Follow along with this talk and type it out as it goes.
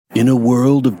In a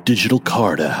world of digital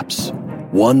card apps,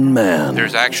 one man...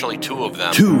 There's actually two of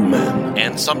them. Two men.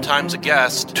 And sometimes a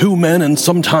guest. Two men and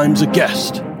sometimes a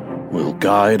guest will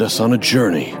guide us on a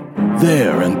journey,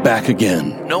 there and back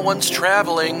again. No one's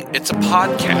traveling, it's a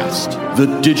podcast.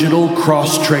 The Digital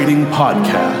Cross Trading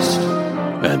Podcast.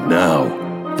 And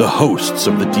now, the hosts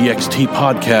of the DXT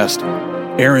Podcast,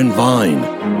 Aaron Vine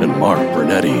and Mark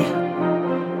Bernetti.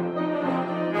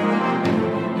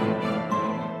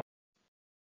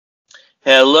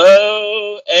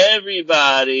 Hello,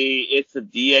 everybody. It's the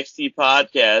DXT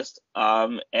Podcast.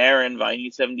 I'm Aaron,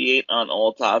 Viney78 on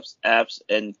all tops, apps,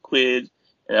 and Quid,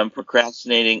 and I'm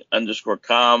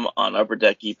procrastinating_com on Upper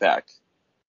Deck EPAC.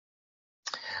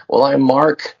 Well, I'm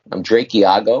Mark. I'm Drake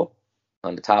Iago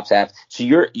on the Tops apps. So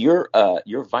you're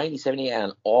Viney78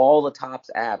 on all the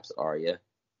Tops apps, are you?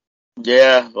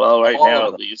 Yeah, well, right all now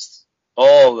at least.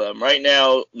 All of them. Right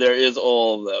now, there is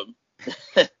all of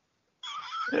them.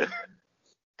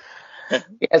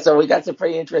 Yeah, so we got some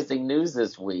pretty interesting news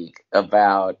this week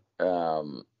about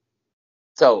the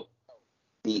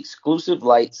exclusive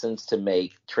license to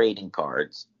make trading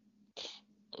cards,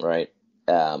 right,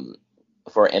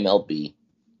 for MLB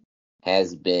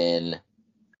has been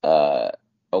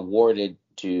awarded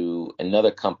to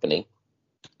another company,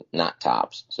 not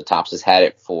Topps. So Topps has had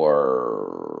it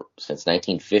since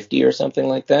 1950 or something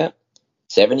like that.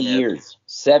 70 years.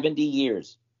 70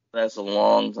 years. That's a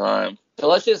long time. So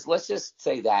let's just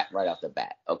say that right off the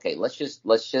bat. Okay, let's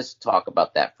just talk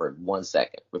about that for 1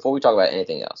 second before we talk about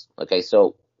anything else. Okay,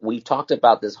 so we've talked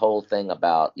about this whole thing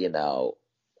about,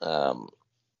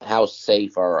 how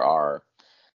safe are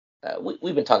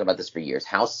we've been talking about this for years.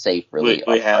 How safe really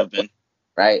we have been,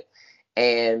 right?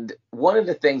 And one of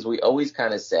the things we always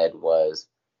kind of said was,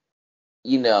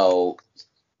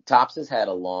 Topps has had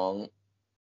a long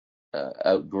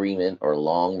agreement or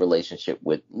long relationship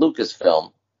with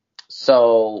Lucasfilm.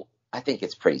 So I think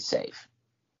it's pretty safe.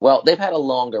 Well, they've had a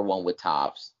longer one with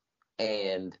Topps,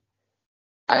 and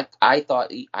I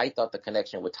thought the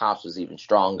connection with Topps was even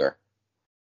stronger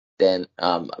than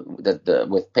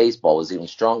with Baseball was even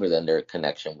stronger than their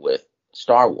connection with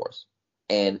Star Wars.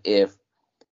 And if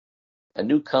a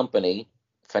new company,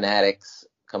 Fanatics,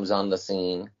 comes on the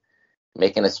scene,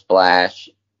 making a splash,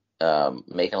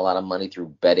 making a lot of money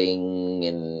through betting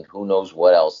and who knows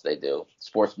what else they do,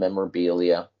 sports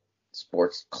memorabilia,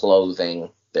 sports clothing.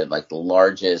 They're like the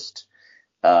largest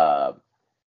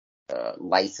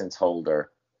license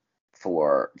holder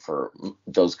for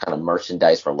those kind of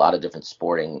merchandise for a lot of different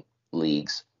sporting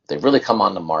leagues. They've really come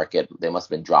on the market. They must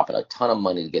have been dropping a ton of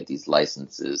money to get these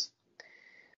licenses.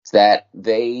 So that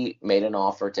they made an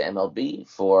offer to MLB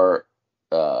for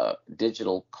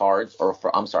digital cards, or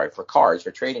for cards,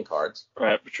 for trading cards.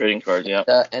 Right, for trading cards, yeah.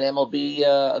 And MLB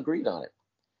agreed on it.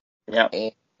 Yeah.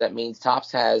 And that means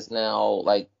Topps has now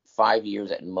like 5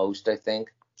 years at most, I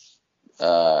think.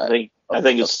 I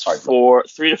think it's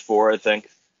 3 to 4. I think.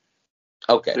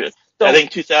 Okay. So, I think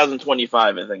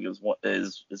 2025. I think is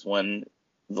when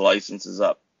the license is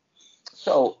up.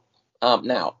 So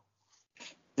now,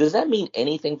 does that mean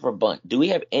anything for bunt? Do we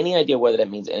have any idea whether that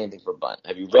means anything for bunt?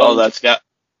 Have you read? Oh, that's got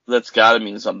to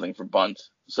mean something for bunt.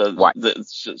 So why?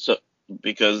 So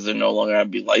because they're no longer going to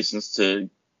be licensed to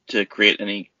create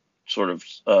any sort of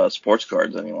sports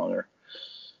cards any longer.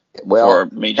 Well, for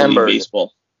Major League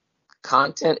Baseball.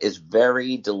 Content is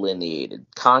very delineated.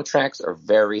 Contracts are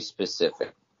very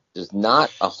specific. There's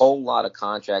not a whole lot of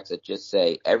contracts that just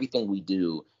say everything we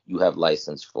do, you have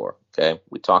license for. Okay,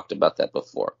 we talked about that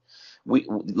before.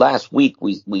 Last week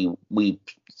we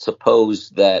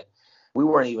supposed that we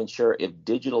weren't even sure if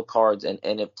digital cards and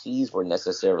NFTs were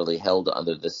necessarily held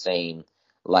under the same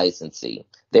licensee.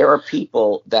 There are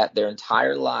people that their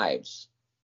entire lives,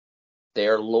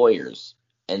 they're lawyers,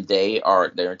 and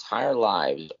their entire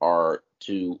lives are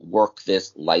to work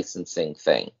this licensing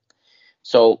thing.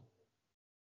 So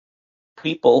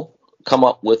people come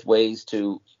up with ways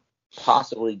to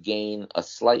possibly gain a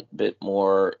slight bit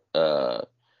more,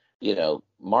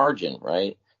 margin,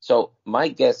 right? So my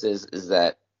guess is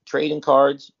that trading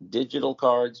cards, digital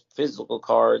cards, physical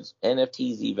cards,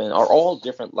 NFTs even, are all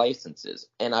different licenses.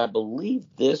 And I believe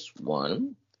this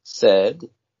one said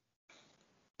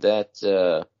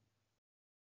that,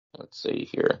 let's see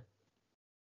here.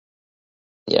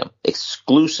 Yeah,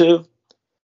 exclusive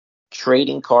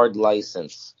trading card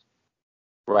license.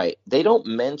 Right. They don't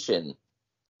mention,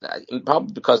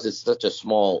 probably because it's such a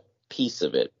small piece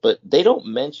of it, but they don't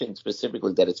mention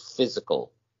specifically that it's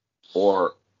physical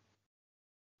or,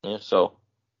 so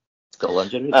the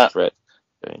legitimate threat.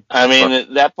 Okay. I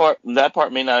mean, that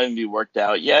part may not even be worked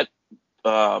out yet,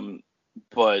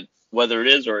 but whether it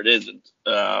is or it isn't.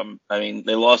 I mean,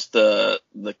 they lost the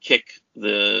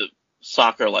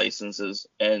soccer licenses,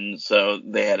 and so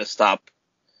they had to stop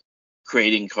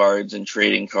creating cards and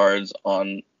trading cards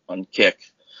on Kick.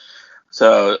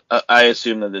 So I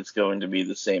assume that it's going to be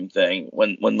the same thing.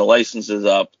 When the license is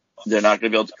up, they're not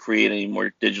going to be able to create any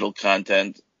more digital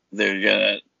content. They're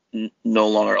going to no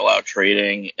longer allow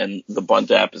trading, and the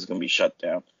Bunt app is going to be shut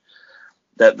down.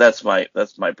 That's my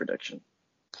prediction.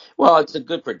 Well, it's a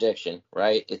good prediction,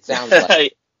 right? It sounds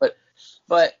like,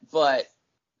 but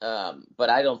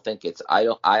I don't think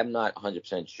I'm not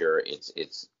 100% sure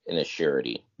it's an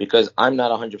assurity, because I'm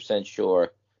not 100%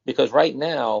 sure, because right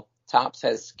now Topps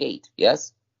has Skate,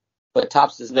 yes, but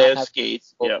Topps does not have Skate.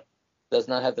 Yeah, does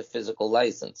not have the physical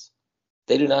license.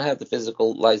 They do not have the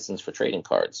physical license for trading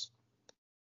cards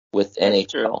with NHL,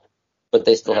 true. But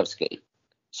they still have Skate.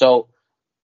 So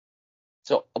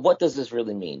what does this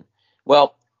really mean?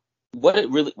 Well,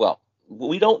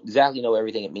 we don't exactly know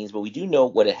everything it means, but we do know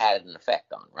what it had an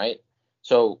effect on, right?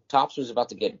 So Topps was about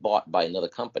to get bought by another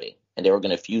company, and they were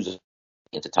going to fuse it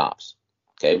into Topps.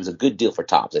 Okay, it was a good deal for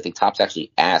Topps. I think Topps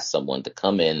actually asked someone to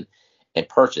come in and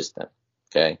purchase them.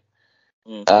 Okay,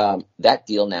 that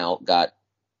deal now got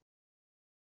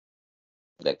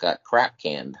crap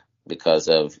canned because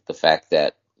of the fact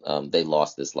that they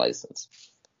lost this license.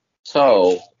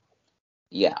 So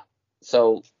yeah,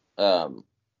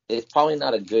 it's probably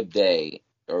not a good day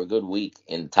or a good week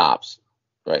in Topps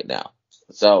right now.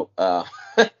 So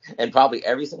and probably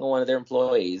every single one of their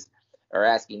employees are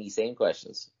asking these same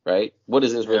questions, right? What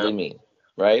does this really mean,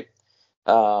 right?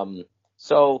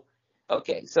 So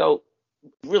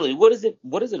really, what does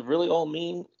it really all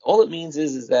mean? All it means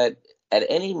is that at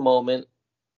any moment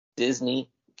Disney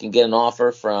can get an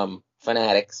offer from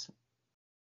Fanatics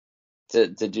to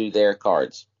do their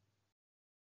cards,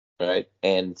 right?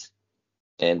 And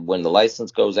when the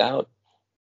license goes out,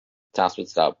 Topps would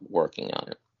stop working on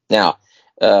it. Now,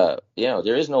 there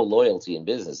is no loyalty in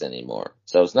business anymore.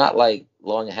 So it's not like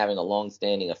having a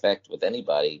long-standing effect with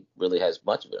anybody really has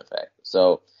much of an effect.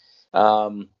 So,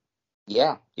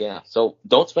 yeah. So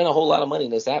don't spend a whole lot of money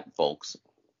in this app, folks.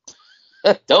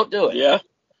 Don't do it. Yeah.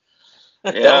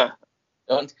 Yeah.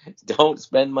 Don't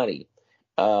spend money.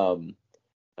 Spend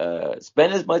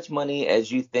as much money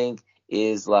as you think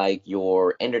is like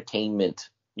your entertainment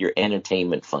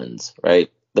funds,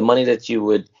 right? The money that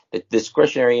the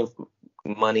discretionary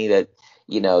money that,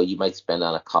 you might spend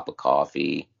on a cup of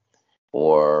coffee,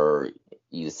 or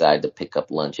you decide to pick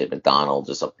up lunch at McDonald's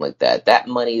or something like that. That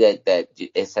money that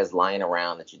it says lying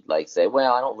around that you'd like say,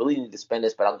 well, I don't really need to spend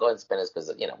this, but I'll go ahead and spend this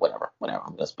because, whatever I'm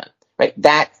going to spend, right?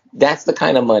 That's the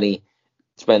kind of money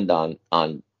spend on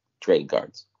trading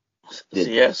cards. So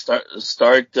yeah,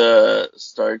 start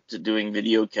doing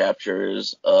video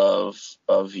captures of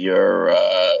your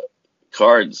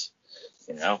cards.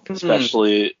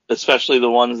 Especially the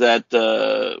ones that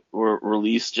were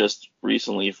released just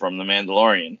recently from The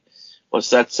Mandalorian.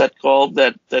 What's that set called?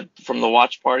 That from the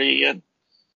watch party again?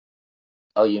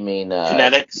 Oh, you mean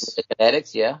Kinetics?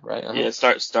 Kinetics, yeah, right. Uh-huh. Yeah,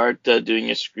 start doing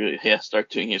your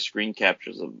screen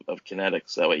captures of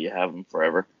Kinetics. That way you have them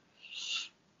forever.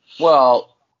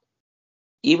 Well,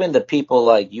 even the people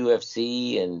like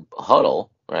UFC and Huddle,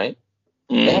 right?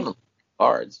 They have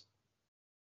cards.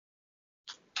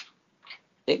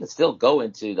 They can still go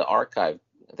into the archive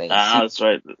thing. That's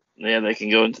right. Yeah, they can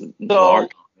go into the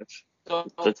archive.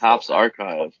 The Topps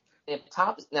archive. If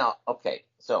Topps now,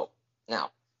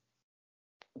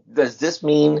 does this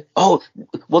mean? Oh,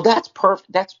 well, that's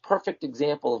perfect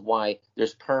example of why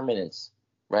there's permanence,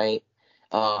 right?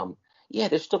 Yeah,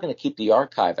 they're still going to keep the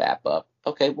archive app up.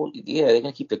 Okay, well, yeah, they're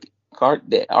going to keep the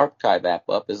archive app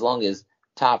up as long as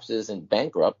Topps isn't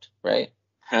bankrupt, right?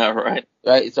 Right.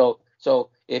 Right. So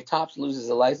if Topps loses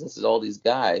the license to all these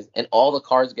guys and all the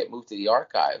cards get moved to the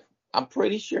archive, I'm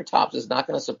pretty sure Topps is not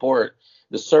going to support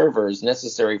the servers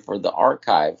necessary for the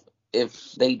archive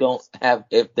if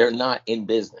they're not in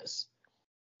business.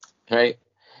 Right?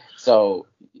 So,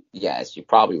 yes, you're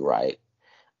probably right.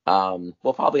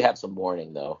 We'll probably have some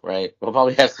warning though, right? We'll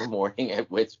probably have some warning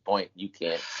at which point you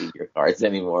can't see your cards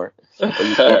anymore.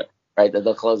 Right?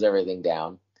 They'll close everything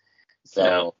down.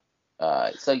 So,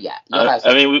 yeah.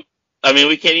 I mean,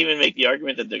 we can't even make the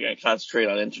argument that they're going to concentrate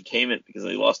on entertainment because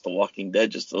they lost The Walking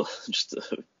Dead just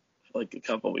like a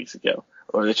couple weeks ago,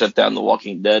 or they shut down The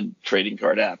Walking Dead trading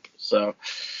card app. So,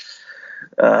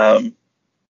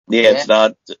 it's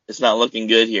not looking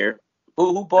good here.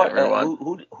 Who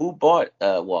bought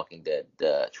Walking Dead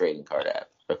trading card app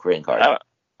or trading card app?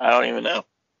 I don't even know.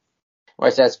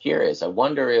 Right, so that's curious. I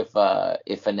wonder if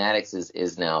Fanatics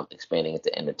is now expanding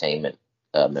into entertainment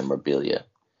memorabilia.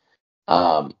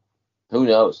 Who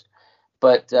knows?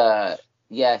 But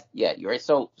yeah, you're right.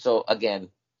 So again,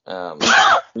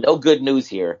 no good news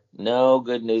here. No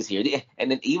good news here. And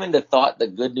then even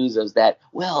the good news is that,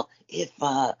 well, if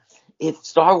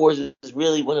Star Wars is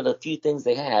really one of the few things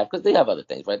they have, because they have other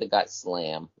things, right? They got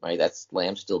Slam, right? That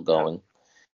Slam's still going.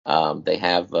 They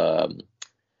have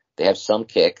some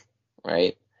Kick,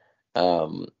 right?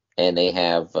 And they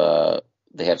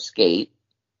have Skate,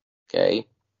 okay,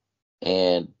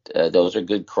 and those are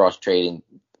good cross trading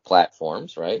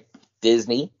platforms, right?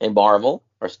 Disney and Marvel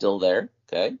are still there,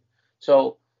 okay.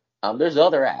 So there's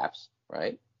other apps,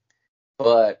 right?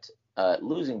 But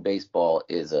losing baseball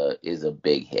is a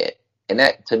big hit, and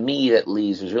that, to me, that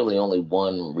leaves, there's really only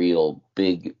one real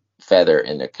big feather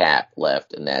in their cap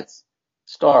left, and that's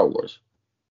Star Wars.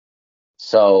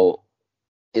 So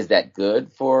is that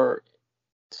good for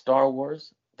Star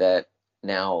Wars, that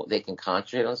now they can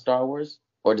concentrate on Star Wars?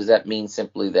 Or does that mean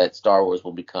simply that Star Wars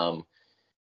will become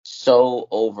so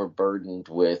overburdened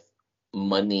with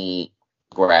money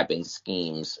grabbing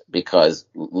schemes because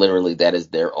literally that is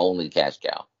their only cash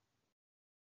cow?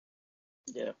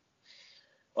 Yeah.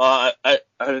 Well,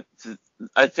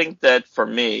 I think that for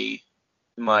me,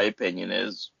 my opinion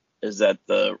is that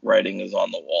the writing is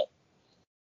on the wall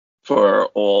for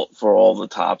all the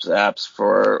Topps apps,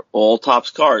 for all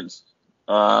Topps cards.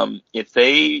 If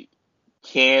they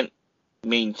can't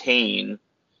maintain,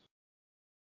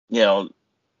 Major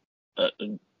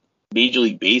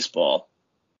League Baseball,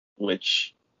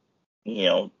 which,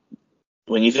 when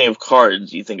you think of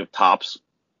cards, you think of Topps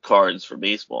cards for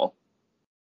baseball.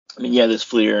 I mean, yeah, there's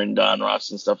Fleer and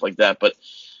Donruss and stuff like that, but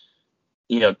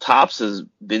Topps has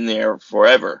been there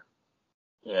forever.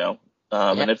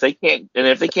 And if they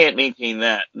can't maintain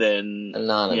that, then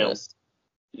Anonymous.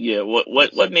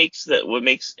 What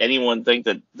makes anyone think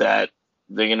that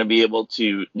they're going to be able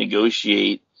to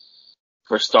negotiate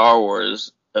for Star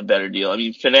Wars a better deal? I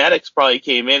mean, Fanatics probably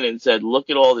came in and said, "Look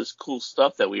at all this cool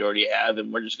stuff that we already have,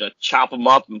 and we're just going to chop them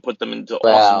up and put them into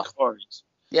awesome cards."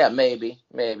 Yeah, maybe,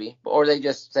 or they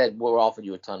just said, "We'll offer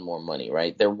you a ton more money,"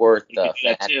 right? They're worth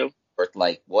worth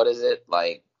like, what is it,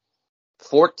 like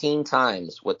 14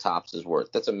 times what Topps is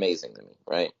worth. That's amazing to me,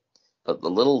 right? But the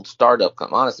little startup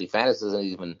honestly, Fanatics isn't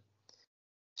even.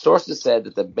 Sources said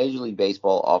that the Major League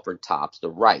Baseball offered Topps the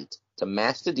right to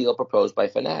match the deal proposed by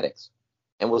Fanatics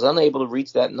and was unable to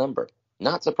reach that number.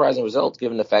 Not surprising result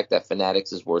given the fact that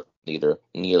Fanatics is worth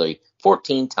nearly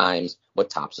 14 times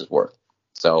what Topps is worth.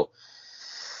 So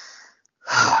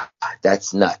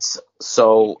that's nuts.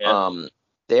 So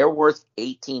they're worth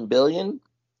 $18 billion.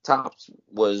 Topps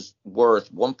was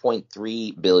worth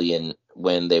 $1.3 billion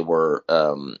when they were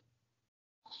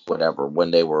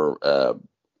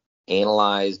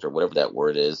analyzed, or whatever that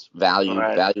word is,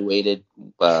 valuated,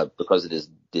 because it is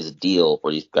this deal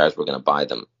where these guys were going to buy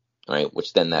them, right?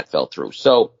 Which then that fell through.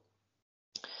 So,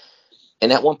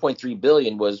 and that 1.3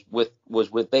 billion was with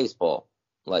baseball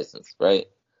license, right?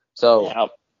 So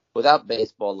without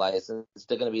baseball license,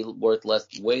 they're going to be worth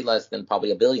way less than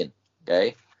probably $1 billion.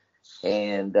 Okay,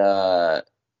 and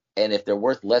if they're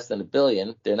worth less than $1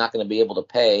 billion, they're not going to be able to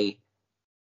pay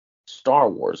Star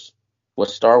Wars what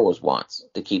Star Wars wants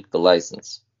to keep the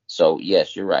license. So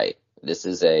yes, you're right. This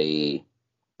was a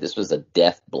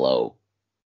death blow.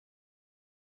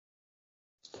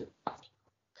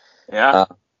 Yeah.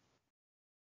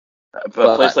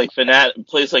 But a place like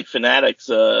Fanatics,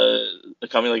 a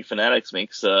company like Fanatics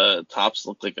makes Topps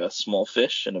look like a small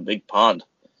fish in a big pond.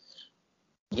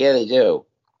 Yeah, they do.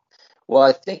 Well,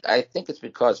 I think it's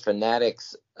because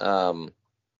Fanatics, they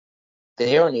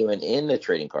aren't even in the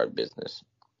trading card business,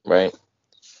 right?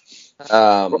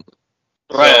 Right.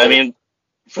 I mean,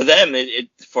 for them,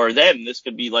 this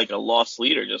could be like a lost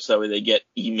leader, just so they get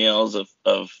emails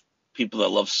of people that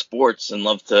love sports and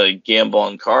love to gamble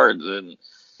on cards, and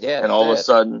all of a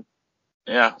sudden,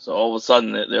 so all of a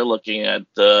sudden they're looking at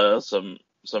some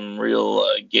real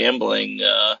gambling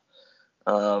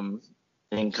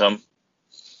income.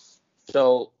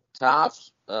 So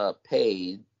Topps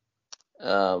paid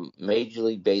Major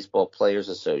League Baseball Players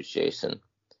Association,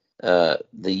 the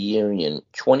union,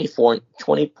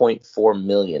 $20.4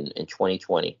 million in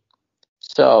 2020.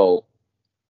 So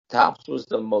Topps was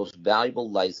the most valuable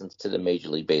license to the Major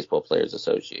League Baseball Players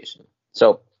Association.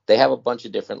 So they have a bunch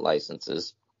of different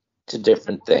licenses to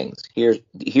different things. Here's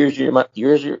your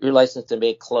license to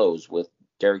make clothes with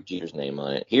Derek Jeter's name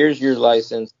on it. Here's your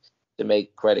license to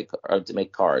make to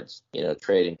make cards,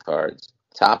 trading cards.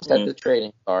 Topps had the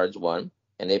trading cards one,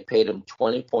 and they paid him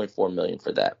 $20.4 million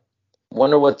for that.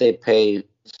 Wonder what they pay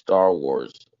Star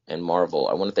Wars and Marvel.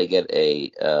 I wonder if they get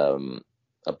a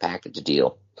package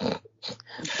deal.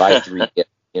 Buy three,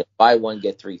 buy one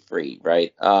get three free,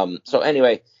 right? So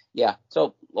anyway, yeah.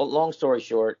 So long story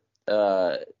short,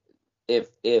 if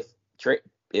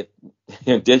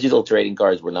digital trading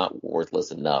cards were not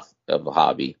worthless enough of a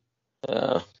hobby,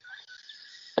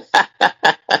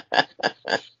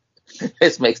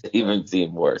 this makes it even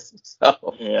seem worse.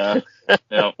 So Yeah.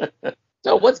 No.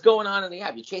 So what's going on in the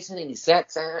app? You chasing any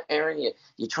sets, Aaron?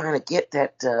 You trying to get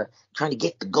trying to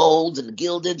get the golds and the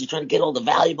gilded. You're trying to get all the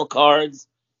valuable cards.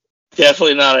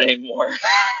 Definitely not anymore.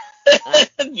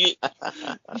 the,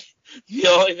 the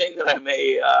only thing that I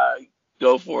may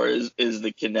go for is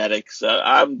the kinetics.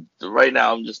 I'm right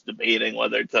now. I'm just debating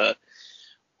whether to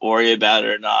worry about it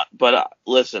or not. But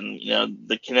listen,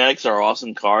 the kinetics are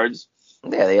awesome cards,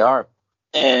 Yeah, they are.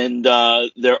 and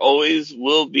there always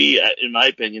will be, in my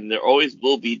opinion, there always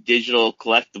will be digital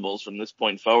collectibles from this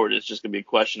point forward. It's just gonna be a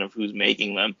question of who's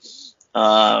making them.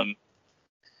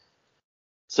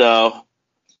 So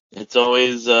it's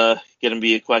always going to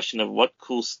be a question of what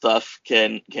cool stuff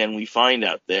can we find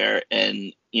out there,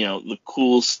 and the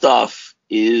cool stuff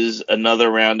is another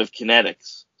round of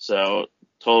kinetics. So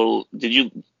total. Did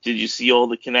you see all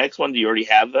the kinetics one? Do you already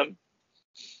have them?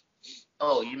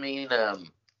 Oh, you mean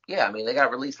yeah? I mean they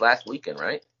got released last weekend,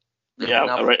 right?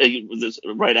 Yeah,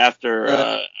 right after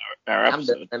our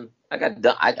episode. I'm done. I got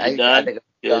done. I think I was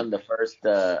done the first.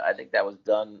 I think that was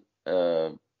done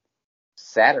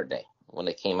Saturday when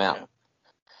it came out. Yeah.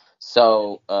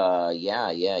 So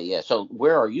yeah. So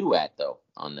where are you at though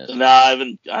on this? No, I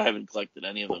haven't collected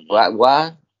any of them yet.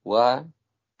 Why?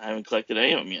 I haven't collected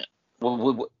any of them yet.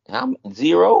 How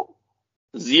zero?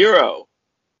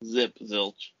 Zip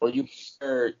zilch. Well,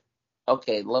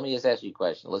 okay. Let me just ask you a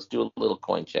question. Let's do a little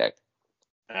coin check.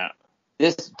 Yeah.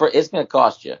 It's going to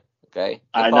cost you. Okay.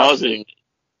 I know it's going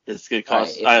to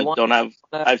cost. Right,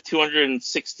 I have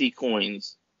 260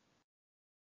 coins.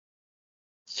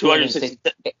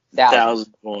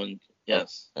 260,000 coins.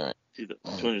 Yes. All right.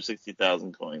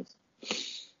 260,000 coins.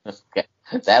 Okay.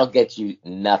 That'll get you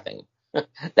nothing.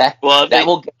 I'll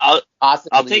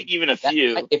take even a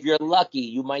few. If you're lucky,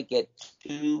 you might get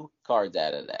 2 cards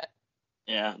out of that.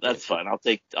 Yeah, that's fine. I'll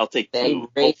take 2. They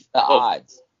raise the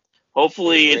odds.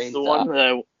 Hopefully it's the ones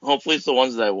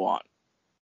that I want.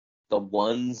 The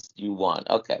ones you want.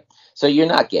 Okay. So you're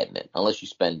not getting it unless you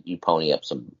pony up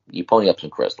some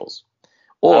crystals.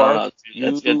 Or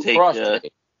you cross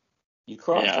trade. You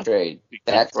cross trade.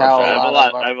 That's how I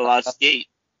have a lot of skate.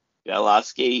 Got a lot of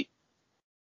skate.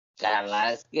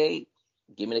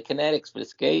 Give me the kinetics for the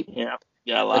skate. Yeah.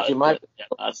 Got a lot. But you might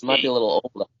be a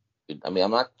little old. I mean,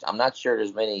 I'm not sure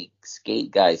there's many skate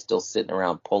guys still sitting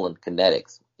around pulling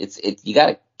kinetics. You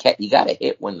gotta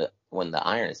hit when the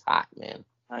iron is hot, man.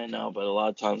 I know, but a lot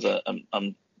of times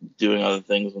I'm doing other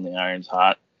things when the iron's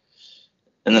hot,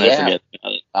 and then I forget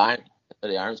about it.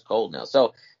 The iron's cold now.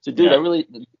 So dude,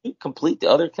 did you complete the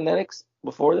other kinetics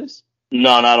before this?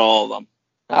 No, not all of them.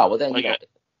 Oh, well then you don't.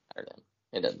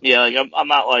 It doesn't. Yeah, like I'm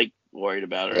not like worried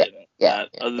about it or anything. Yeah.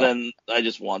 Other than I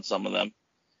just want some of them.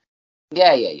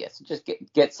 Yeah. So just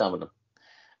get some of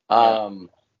them.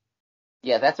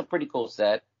 Yeah, that's a pretty cool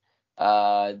set.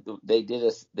 They're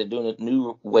doing a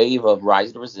new wave of Rise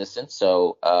of the Resistance.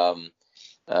 So,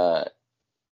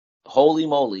 holy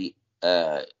moly,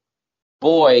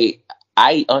 boy,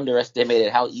 I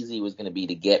underestimated how easy it was going to be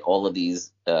to get all of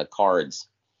these cards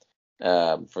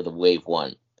for the Wave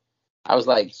 1. I was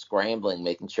like scrambling,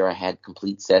 making sure I had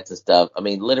complete sets and stuff. I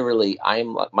mean, literally,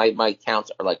 my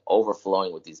counts are like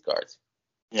overflowing with these cards.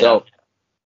 Yeah. So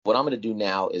what I'm going to do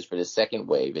now is for the second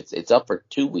wave, it's up for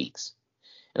 2 weeks.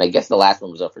 And I guess the last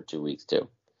one was up for 2 weeks too.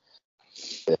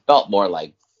 It felt more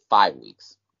like 5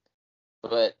 weeks.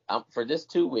 But for this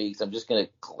 2 weeks, I'm just going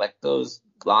to collect those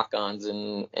lock-ons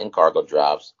and cargo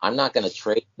drops. I'm not going to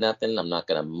trade nothing. I'm not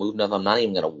going to move nothing. I'm not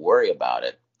even going to worry about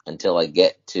it until I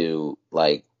get to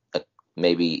like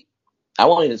maybe I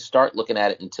won't even start looking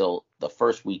at it until the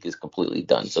first week is completely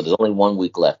done. So there's only 1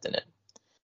 week left in it.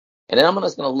 And then I'm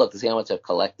just going to look to see how much I've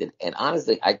collected. And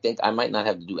honestly, I think I might not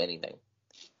have to do anything.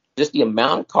 Just the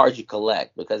amount of cards you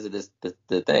collect because of this,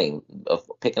 the thing of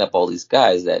picking up all these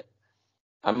guys that,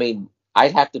 I mean,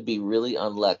 I'd have to be really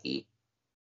unlucky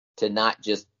to not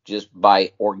just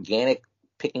by organic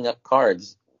picking up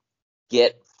cards,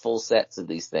 get full sets of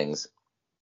these things.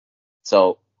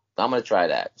 So I'm going to try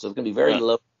that. So it's going to be very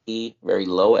low key, very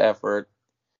low effort.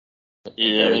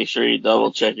 Yeah, make sure you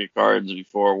double check your cards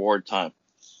before award time.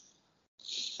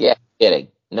 Yeah, kidding.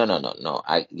 No.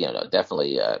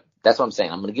 Definitely. That's what I'm saying.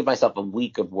 I'm going to give myself a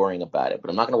week of worrying about it, but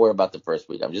I'm not going to worry about the first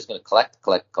week. I'm just going to collect.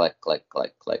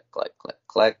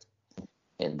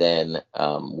 and then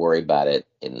worry about it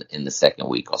in the second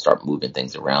week. I'll start moving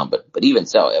things around. But even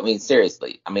so, I mean,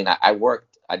 seriously, I mean, I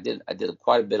worked. I did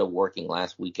quite a bit of working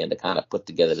last weekend to kind of put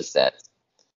together the set.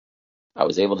 I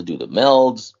was able to do the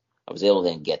melds. I was able to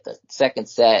then get the second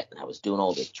set. And I was doing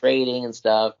all this trading and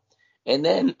stuff. And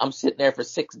then I'm sitting there for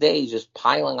 6 days just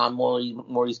piling on more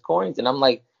of these coins. And I'm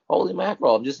like, holy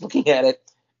mackerel, I'm just looking at it.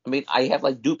 I mean, I have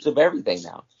like dupes of everything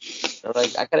now. So,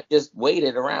 like, I could have just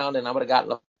waited around and I would have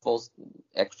gotten a full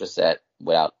extra set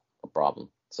without a problem.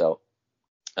 So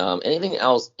anything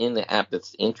else in the app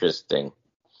that's interesting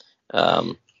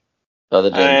other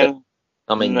than the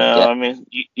coming? No, I mean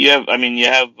you have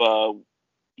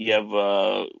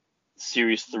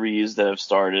Series 3s that have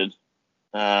started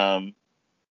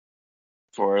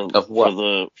for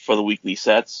the weekly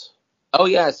sets. Oh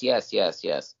yes.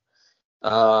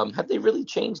 Have they really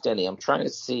changed any? I'm trying to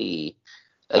see.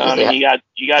 I mean,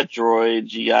 you got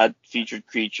droids, you got featured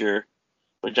creature,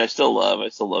 which I still love. I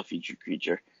still love featured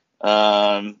creature.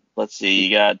 Let's see,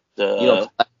 you got. You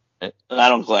don't collect, right? I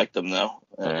don't collect them though.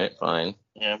 All right, fine.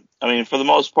 Yeah, I mean, for the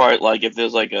most part, like if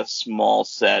there's like a small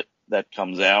set that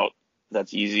comes out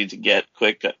that's easy to get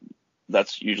quick,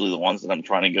 that's usually the ones that I'm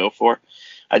trying to go for.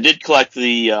 I did collect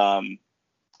the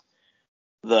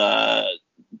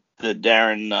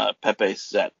Darren Pepe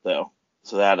set though,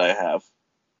 so that I have.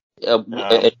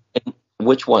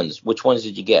 Which ones? Which ones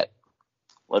did you get?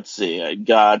 Let's see. I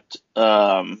got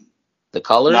the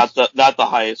colors. Not the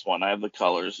highest one. I have the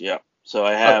colors. Yeah. So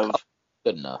I have.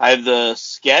 Good enough. I have the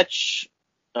sketch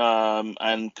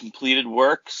and completed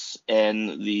works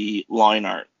and the line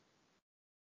art.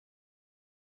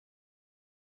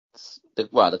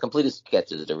 The completed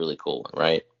sketches are a really cool one,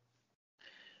 right?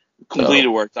 Completed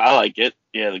works, I like it.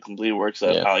 Yeah, the completed works,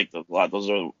 I like them a lot.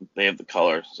 They have the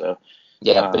color, so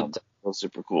yeah, those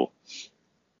super cool.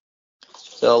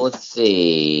 So let's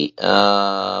see.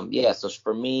 So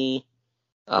for me,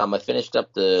 I finished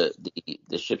up the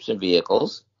ships and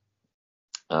vehicles.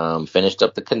 Finished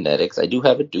up the kinetics. I do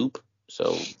have a dupe,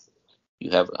 so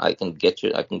I can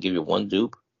give you one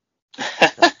dupe.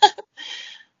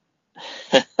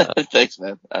 Thanks,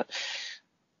 man.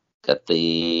 Got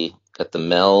the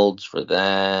melds for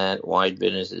that. Wide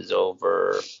business is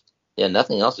over. Yeah,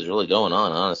 nothing else is really going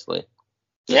on, honestly.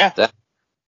 That's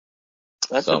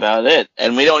about it.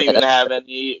 And we don't even have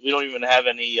any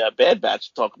Bad Batch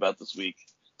to talk about this week.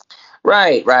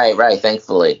 Right.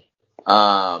 Thankfully.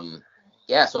 So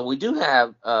we do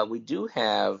have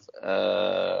let's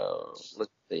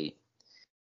see.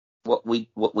 What we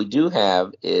do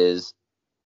have is,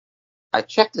 I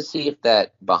checked to see if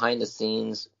that behind the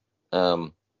scenes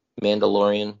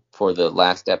Mandalorian for the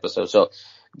last episode. So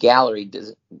Gallery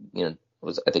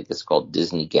I think it's called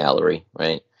Disney Gallery,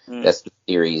 right? That's the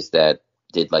series that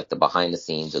did like the behind the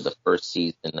scenes of the first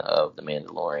season of The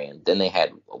Mandalorian. Then they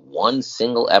had one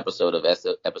single episode of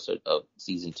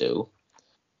season 2.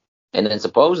 And then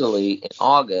supposedly in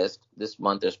August this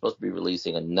month, they're supposed to be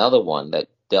releasing another one that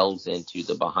delves into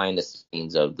the behind the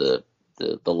scenes of the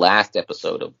last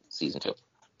episode of season 2.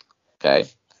 Okay.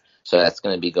 So that's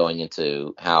going to be going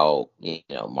into how,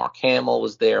 Mark Hamill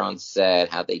was there on set,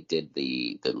 how they did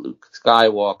the Luke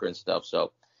Skywalker and stuff.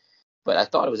 So, but I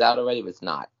thought it was out already, but it's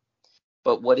not.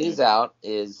 But what is out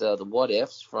is the What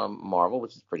Ifs from Marvel,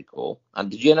 which is pretty cool.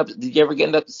 Did you ever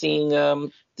end up seeing?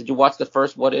 Did you watch the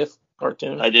first What If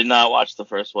cartoon? I did not watch the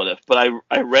first What If, but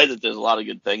I read that there's a lot of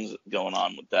good things going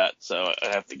on with that, so I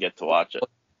have to get to watch it.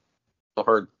 I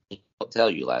heard tell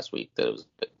you last week that it was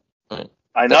good. Right?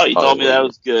 I know you told me that it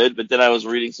was good, but then I was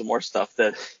reading some more stuff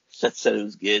that said it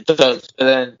was good. So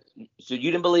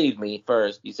you didn't believe me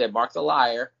first. You said Mark's a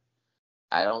liar.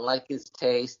 I don't like his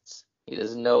tastes. He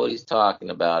doesn't know what he's talking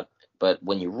about. But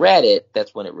when you read it,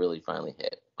 that's when it really finally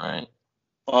hit. All right.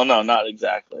 Well, no, not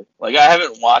exactly. Like, I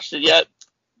haven't watched it yet,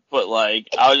 but like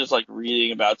I was just like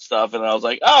reading about stuff, and I was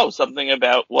like, oh, something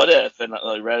about What If, and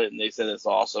I read it, and they said it's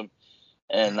awesome,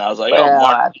 and I was like,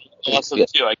 Mark, awesome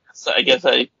too. I guess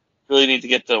I really need to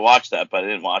get to watch that, but I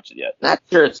didn't watch it yet. Not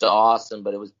sure it's awesome,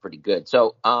 but it was pretty good.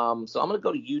 So I'm gonna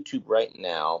go to YouTube right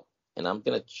now, and I'm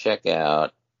gonna check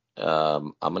out.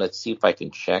 I'm gonna see if I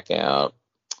can check out.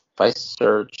 If I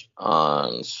search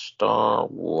on Star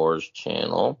Wars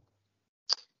channel,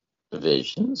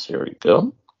 Visions. Here we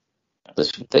go.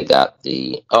 They got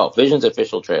the Visions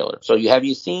official trailer. So have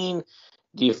you seen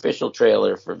the official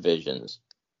trailer for Visions?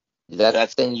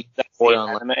 That's the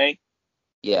anime?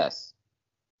 Yes.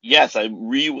 Yes, I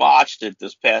rewatched it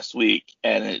this past week,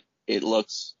 and it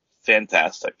looks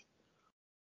fantastic.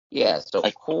 Yeah, so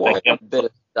quite a bit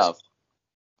of stuff.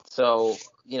 So,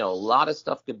 a lot of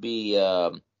stuff could be,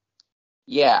 I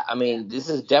mean, this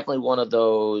is definitely one of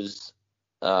those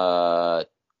uh,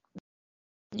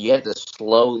 you have to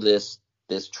slow this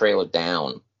trailer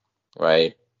down,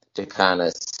 right, to kind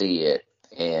of see it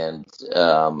and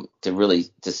to really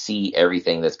to see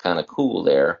everything that's kind of cool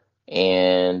there.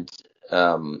 And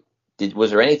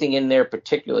was there anything in there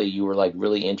particularly you were like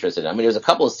really interested in? I mean, there's a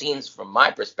couple of scenes from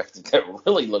my perspective that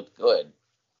really looked good.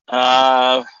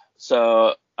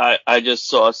 So I just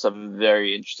saw some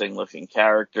very interesting looking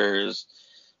characters,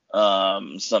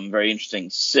 some very interesting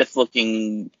Sith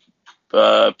looking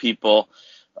people,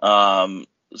 some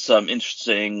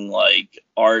interesting like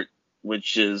art,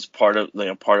 which is part of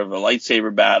part of a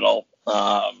lightsaber battle.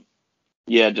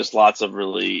 Yeah, just lots of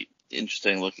really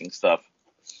interesting looking stuff.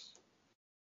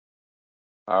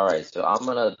 All right, so I'm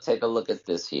gonna take a look at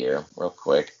this here real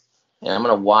quick, and I'm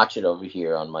gonna watch it over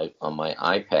here on my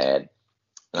iPad.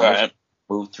 All right.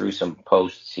 Move through some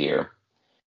posts here.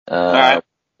 All right.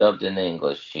 Dubbed in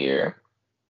English here.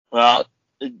 Well,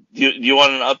 do you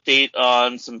want an update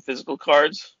on some physical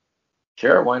cards?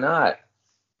 Sure, why not?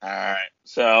 All right.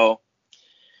 So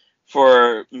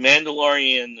for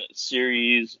Mandalorian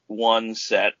Series 1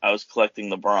 set, I was collecting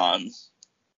the bronze.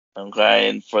 Okay,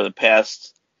 and for the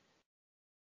past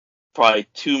probably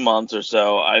 2 months or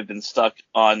so, I've been stuck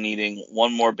on needing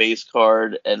one more base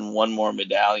card and one more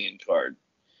medallion card.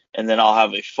 And then I'll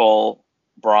have a full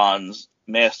bronze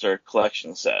master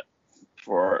collection set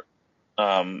for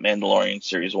Mandalorian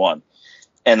Series 1.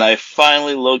 And I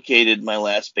finally located my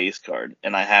last base card,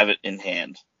 and I have it in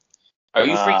hand. Are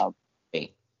you freaking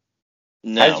me?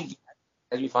 No. How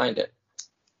did you find it?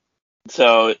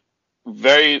 So,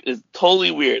 it's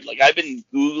totally weird. Like, I've been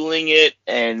Googling it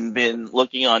and been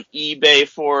looking on eBay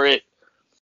for it.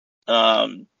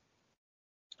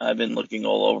 I've been looking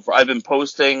all over. I've been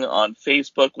posting on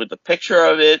Facebook with a picture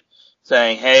of it,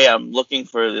 saying, hey, I'm looking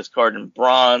for this card in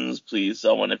bronze. Please,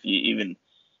 someone, if you even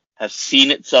have seen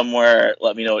it somewhere,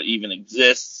 let me know it even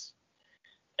exists.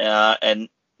 And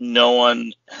no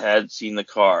one had seen the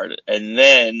card. And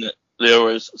then there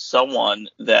was someone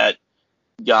that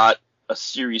got a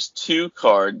Series 2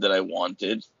 card that I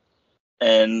wanted,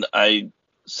 and I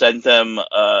sent them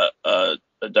a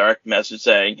direct message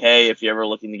saying, hey, if you're ever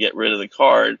looking to get rid of the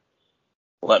card,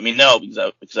 let me know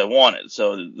because I want it.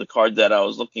 So the card that I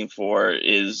was looking for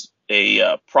is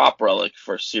a prop relic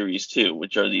for Series 2,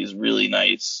 which are these really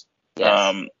nice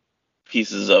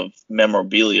pieces of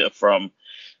memorabilia from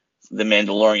the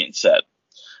Mandalorian set.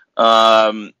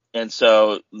 And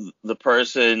so the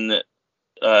person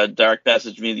direct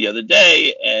messaged me the other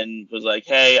day and was like,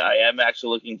 hey, I am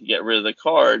actually looking to get rid of the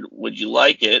card. Would you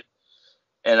like it?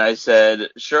 And I said,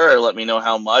 sure, let me know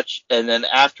how much. And then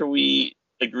after we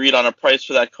agreed on a price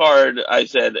for that card, I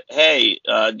said, hey,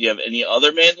 do you have any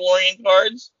other Mandalorian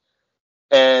cards?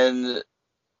 And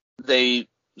they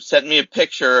sent me a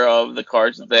picture of the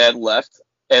cards that they had left,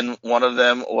 and one of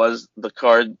them was the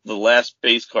last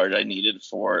base card I needed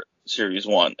for Series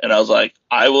 1. And I was like,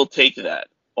 I will take that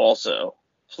also,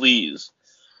 please.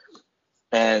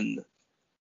 And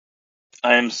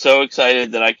I am so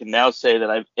excited that I can now say that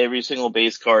I have every single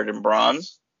base card in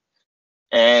bronze.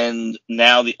 And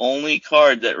now the only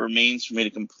card that remains for me to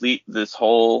complete this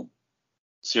whole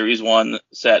Series 1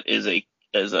 set is a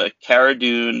Cara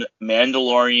Dune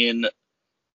Mandalorian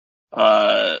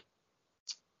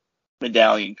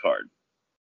medallion card.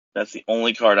 That's the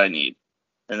only card I need.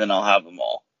 And then I'll have them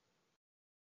all.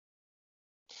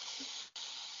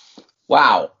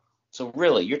 Wow. So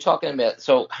really, you're talking about,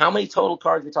 so how many total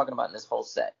cards are you talking about in this whole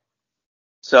set?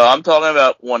 So I'm talking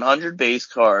about 100 base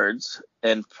cards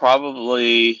and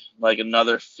probably like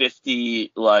another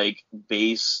 50 like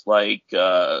base like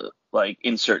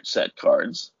insert set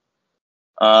cards.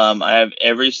 I have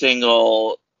every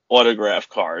single autograph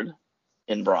card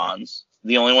in bronze.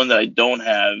 The only one that I don't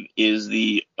have is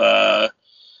the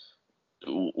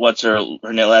what's her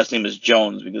last name is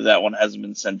Jones, because that one hasn't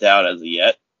been sent out as of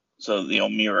yet. So the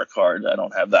Omira card, I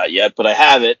don't have that yet, but I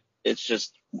have it. It's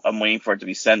just I'm waiting for it to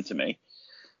be sent to me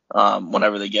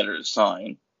whenever they get her to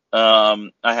sign.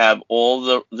 I have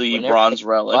all the bronze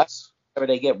relics.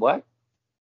 Whenever they get what?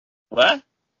 What?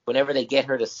 Whenever they get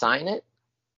her to sign it?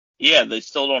 Yeah, they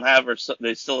still don't have her.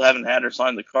 They still haven't had her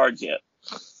sign the cards yet.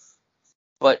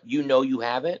 But you know you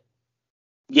have it?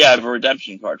 Yeah, I have a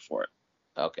redemption card for it.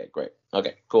 Okay, great.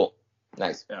 Okay, cool.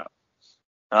 Nice. Yeah.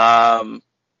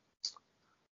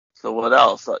 So what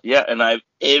else? Yeah, and I have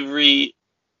every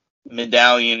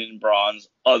medallion in bronze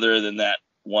other than that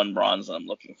one bronze I'm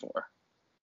looking for.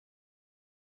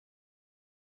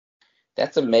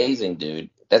 That's amazing,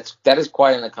 dude. That is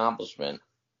quite an accomplishment.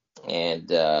 And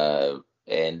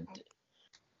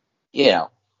you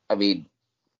know, I mean,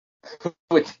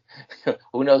 Which,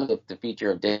 who knows if the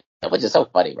future of digital, which is so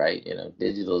funny, right? You know,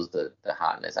 digital's the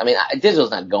hotness. I mean,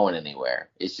 digital's not going anywhere.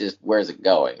 It's just, where's it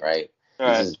going, right? All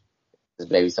It's right. just, it's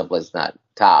maybe someplace not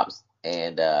tops.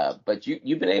 And, but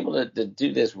you've been able to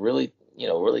do this really,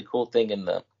 really cool thing in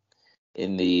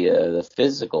the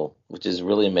physical, which is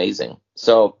really amazing.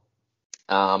 So,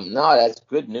 no, that's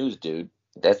good news, dude.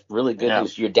 That's really good Yeah.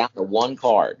 news. You're down to one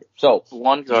card. So,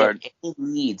 One do you have card. any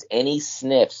leads, any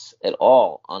sniffs at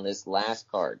all on this last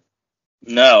card?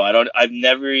 No, I don't. I've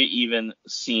never even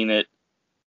seen it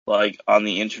like on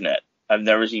the internet. I've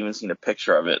never even seen a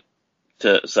picture of it,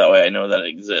 so that way I know that it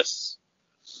exists.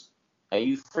 Are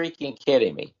you freaking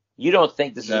kidding me? You don't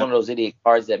think this is No, one of those idiot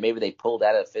cards that maybe they pulled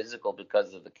out of physical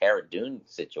because of the Cara Dune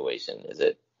situation, is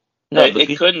it? No, it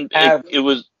because couldn't. you have, It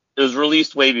was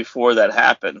released way before that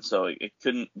happened, so it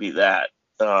couldn't be that.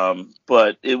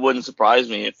 But it wouldn't surprise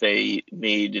me if they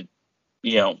made,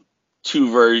 they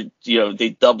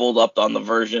doubled up on the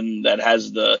version that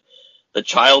has the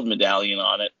child medallion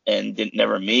on it and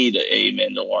never made a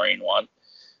Mandalorian one.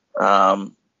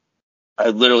 I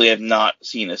literally have not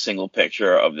seen a single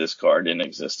picture of this card in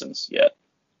existence yet.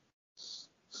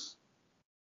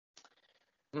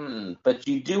 but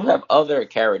you do have other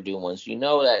Cara Dune ones. You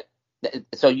know that,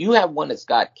 so you have one that's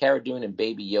got Cara Dune and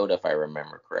Baby Yoda, if I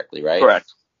remember correctly, right?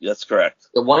 Correct. That's correct.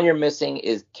 The one you're missing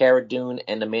is Cara Dune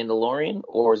and the Mandalorian,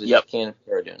 or is it Yep. just canon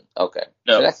Cara Dune? Okay.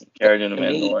 No, So that's, Cara Dune and to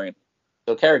me, Mandalorian.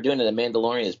 so Cara Dune and the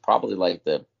Mandalorian is probably like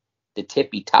the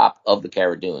tippy top of the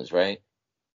Cara Dunes, right?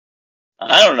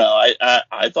 I don't know.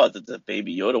 I thought that the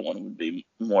Baby Yoda one would be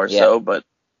more Yeah. so, but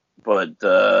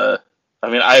I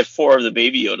mean, I have 4 of the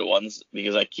Baby Yoda ones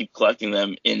because I keep collecting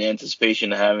them in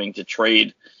anticipation of having to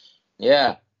trade,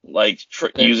 Yeah. like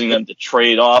using them to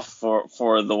trade off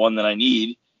for the one that I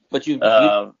need. But you've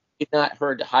not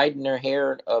heard hiding their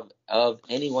hair of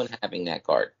anyone having that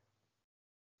card.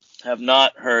 Have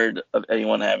not heard of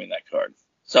anyone having that card.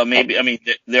 So maybe, I mean,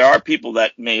 there are people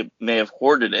that may have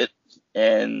hoarded it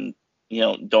and,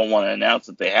 don't want to announce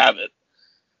that they have it.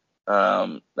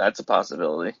 That's a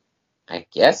possibility. I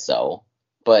guess so.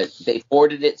 But they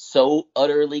hoarded it so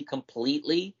utterly,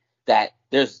 completely that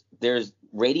there's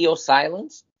radio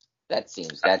silence. That's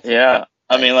Yeah.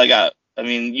 I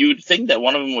mean, you'd think that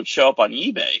one of them would show up on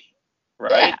eBay,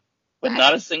 right? Yeah. But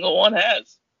not a single one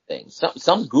has. Thing.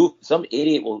 Some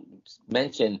idiot will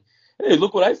mention, "Hey,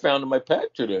 look what I found in my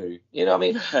pack today." You know, I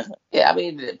mean, yeah, I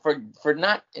mean, for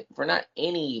not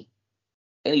any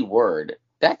word,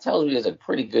 that tells me there's a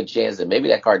pretty good chance that maybe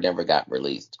that card never got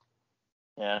released.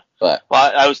 Yeah. But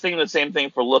well, I was thinking the same thing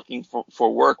for looking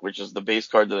for work, which is the base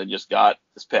card that I just got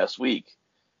this past week.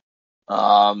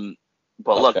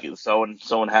 But okay. look,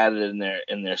 someone had it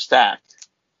in their stack.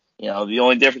 The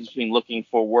only difference between looking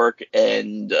for work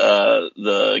and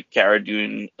the Cara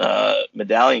Dune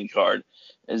medallion card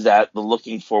is that the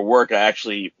looking for work, I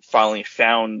actually finally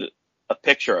found a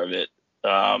picture of it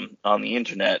on the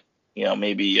internet,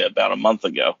 maybe about a month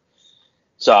ago.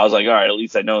 So I was like, all right, at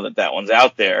least I know that one's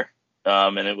out there.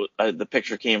 And the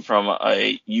picture came from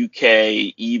a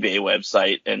UK eBay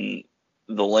website, and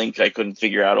the link, I couldn't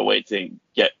figure out a way to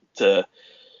get to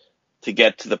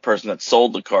the person that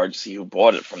sold the card to see who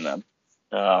bought it from them.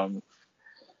 But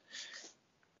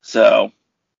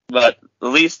at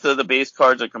least the base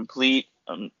cards are complete.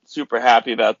 I'm super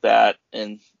happy about that.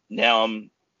 And now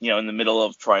I'm, in the middle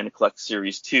of trying to collect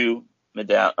Series 2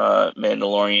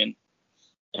 Mandalorian.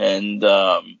 And,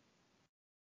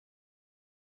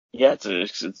 yeah,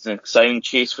 it's an exciting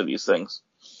chase for these things.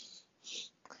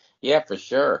 Yeah, for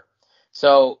sure.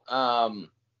 So,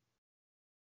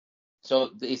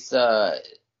 so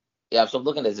I'm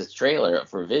looking at this trailer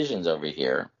for Visions over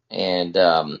here, and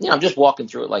I'm just walking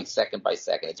through it like second by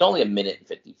second. It's only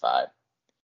 1:55,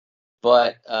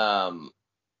 but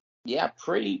yeah,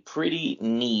 pretty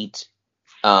neat.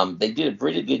 They did a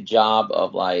pretty good job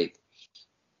of like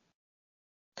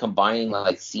combining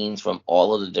like scenes from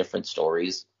all of the different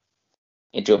stories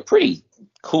into a pretty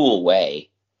cool way.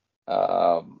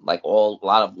 Like a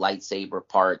lot of lightsaber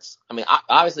parts. I mean,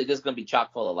 obviously this is going to be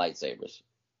chock full of lightsabers.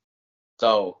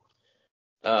 So,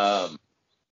 for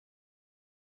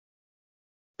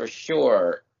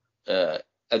sure,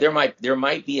 there might be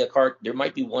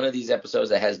one of these episodes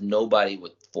that has nobody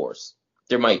with Force.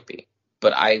 There might be,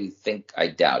 but I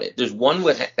doubt it. There's one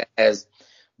that has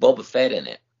Boba Fett in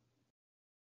it.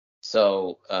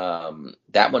 So,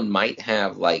 that one might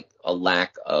have like a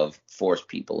lack of Force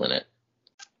people in it.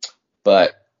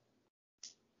 But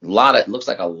it looks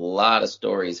like a lot of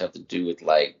stories have to do with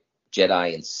like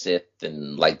Jedi and Sith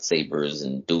and lightsabers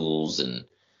and duels and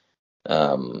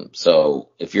So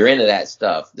if you're into that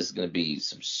stuff, this is going to be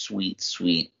some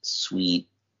sweet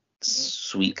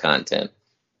content.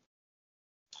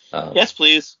 Yes,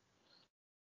 please.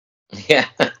 Yeah.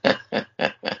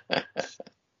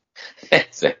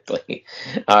 Exactly.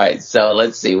 All right. So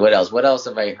let's see. What else? What else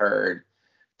have I heard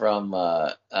from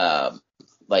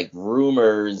like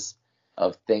rumors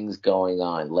of things going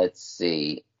on? Let's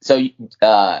see. So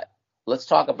let's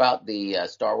talk about the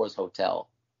Star Wars Hotel.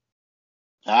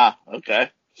 Okay.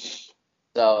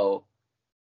 So,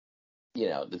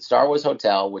 the Star Wars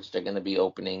Hotel, which they're going to be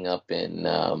opening up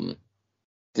in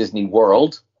Disney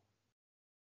World.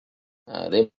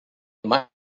 They might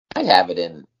have it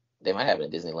in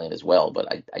Disneyland as well,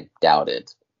 but I doubt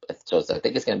it. So I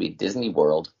think it's going to be Disney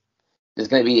World. It's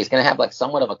going to have like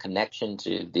somewhat of a connection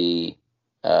to the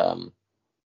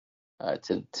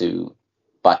to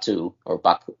Batuu or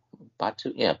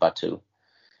Batuu.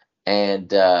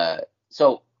 And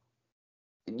so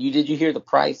did you hear the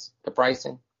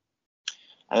pricing?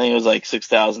 I think it was like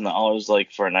 $6,000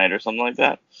 like for a night or something like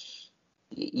that.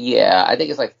 Yeah, I think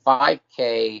it's like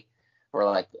 $5,000 for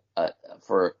like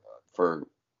for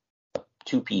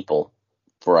two people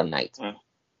for a night.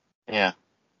 Yeah.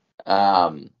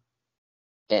 And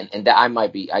that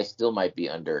I still might be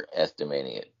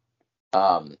underestimating it.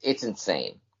 It's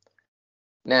insane.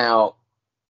 Now,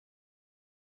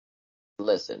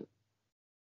 listen,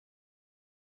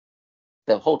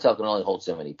 the hotel can only hold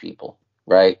so many people,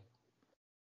 right?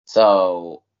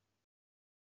 So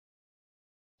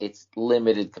it's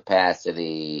limited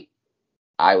capacity.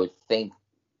 I would think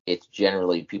it's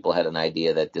generally people had an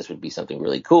idea that this would be something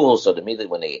really cool. So immediately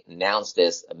when they announced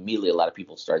this, a lot of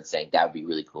people started saying that would be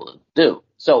really cool to do.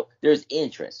 So there's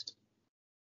interest.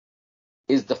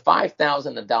 Is the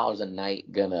 $5,000 a night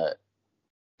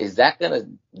is that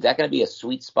gonna be a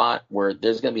sweet spot where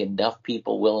there's gonna be enough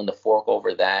people willing to fork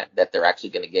over that they're actually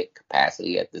gonna get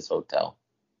capacity at this hotel?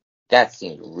 That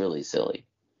seems really silly.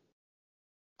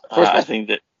 I think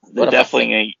that they'll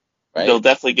definitely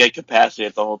get capacity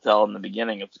at the hotel in the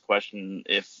beginning. It's a question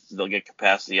if they'll get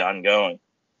capacity ongoing.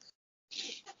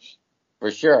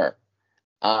 For sure.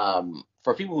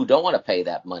 For people who don't want to pay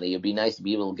that money, it'd be nice to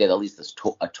be able to get at least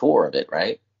a tour of it,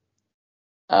 right?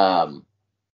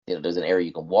 There's an area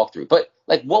you can walk through. But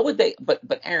like, what would they?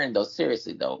 But Aaron, though,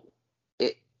 seriously though,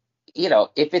 if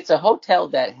it's a hotel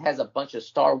that has a bunch of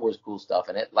Star Wars cool stuff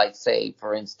in it, like say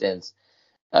for instance,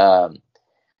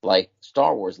 like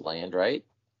Star Wars Land, right?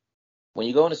 When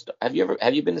you go into, have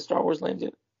you been to Star Wars Land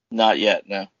yet? Not yet,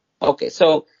 no. Okay,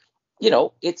 so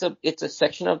it's a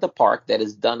section of the park that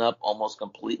is done up almost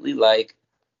completely like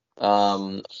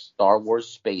Star Wars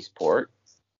Spaceport.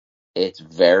 It's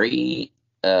very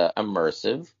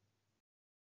immersive,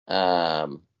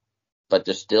 but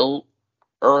there's still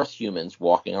Earth humans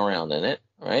walking around in it,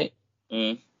 right?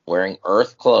 Wearing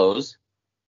Earth clothes,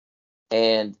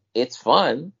 and it's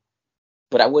fun.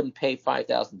 But I wouldn't pay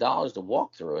 $5,000 to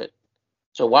walk through it.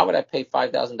 So why would I pay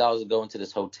 $5,000 to go into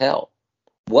this hotel?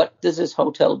 What does this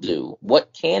hotel do?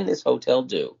 What can this hotel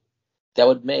do that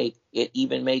would make it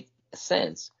even make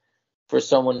sense for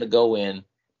someone to go in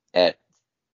at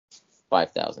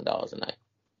 $5,000 a night?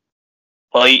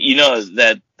 Well,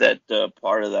 that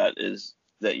part of that is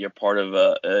that you're part of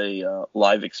a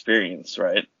live experience,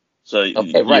 right? So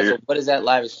okay, right. So what does that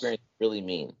live experience really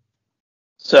mean?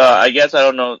 So I guess I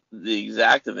don't know the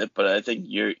exact of it, but I think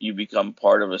you become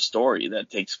part of a story that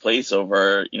takes place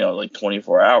over, like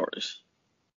 24 hours.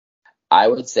 I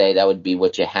would say that would be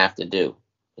what you have to do.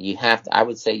 I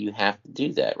would say you have to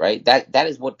do that, right? That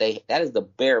is the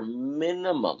bare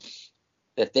minimum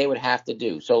that they would have to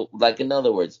do. So like, in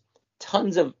other words,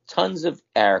 tons of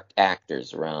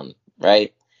actors around,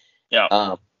 right?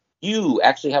 Yeah. You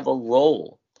actually have a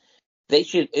role. They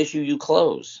should issue you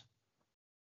clothes.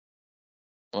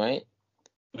 Right?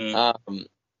 For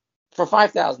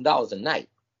 $5,000 a night,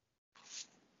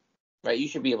 right? You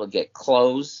should be able to get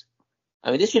clothes.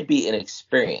 I mean, this should be an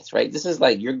experience, right? This is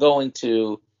like you're going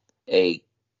to a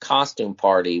costume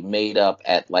party made up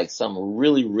at like some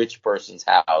really rich person's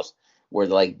house, where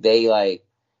like they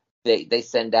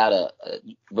send out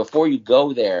before you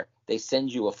go there, they send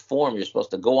you a form. You're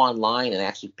supposed to go online and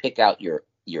actually pick out your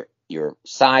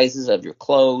sizes of your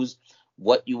clothes,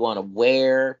 what you want to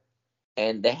wear.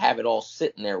 And they have it all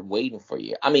sitting there waiting for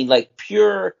you. I mean, like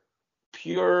pure,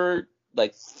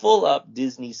 like full up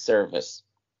Disney service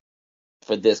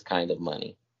for this kind of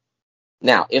money.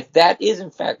 Now, if that is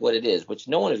in fact what it is, which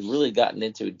no one has really gotten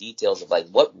into details of like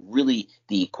what really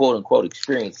the quote unquote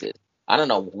experience is. I don't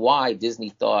know why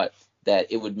Disney thought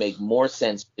that it would make more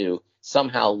sense to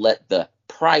somehow let the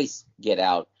price get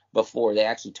out before they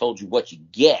actually told you what you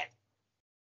get.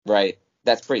 right?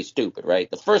 That's pretty stupid, right?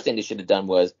 The first thing they should have done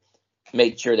was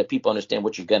made sure that people understand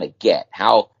what you're going to get,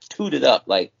 how tooted up,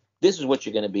 like, this is what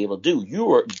you're going to be able to do.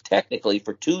 You are technically,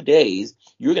 for 2 days,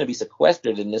 you're going to be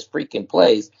sequestered in this freaking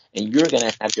place, and you're going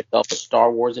to have yourself a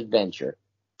Star Wars adventure.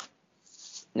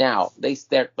 Now, they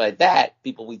start by that,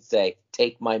 people would say,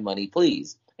 take my money,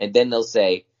 please. And then they'll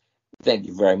say, thank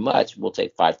you very much. We'll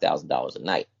take $5,000 a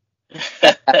night.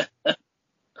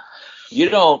 You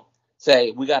don't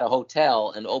say, we got a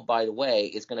hotel, and oh, by the way,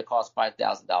 it's going to cost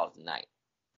 $5,000 a night.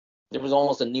 There was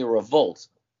almost a near revolt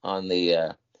on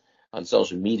the on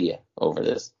social media over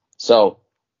this. So,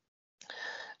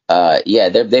 yeah,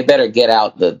 they better get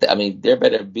out there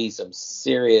better be some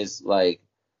serious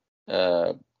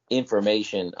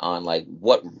information on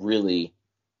what really,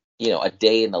 a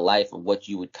day in the life of what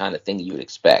you would kind of think you would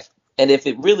expect. And if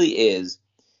it really is,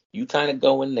 you kind of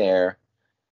go in there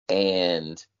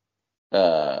and,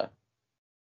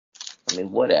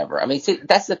 whatever. See,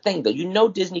 that's the thing though.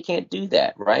 Disney can't do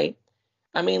that, right?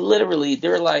 Literally,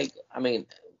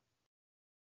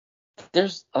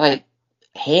 there's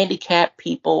handicapped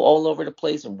people all over the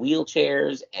place in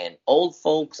wheelchairs and old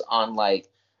folks on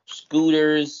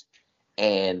scooters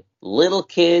and little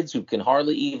kids who can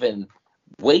hardly even,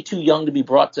 way too young to be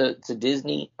brought to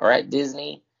Disney or at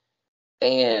Disney.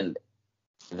 And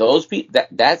those people,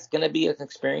 that's going to be an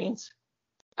experience.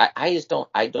 I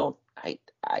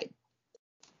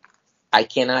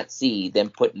cannot see them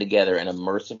putting together an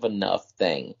immersive enough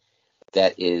thing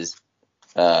that is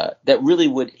that really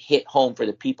would hit home for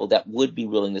the people that would be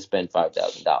willing to spend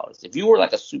 $5,000. If you were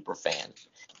a super fan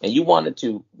and you wanted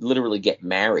to literally get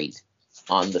married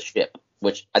on the ship,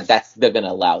 which they're going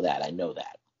to allow that. I know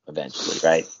that eventually,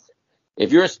 right?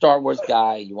 If you're a Star Wars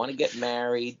guy, you want to get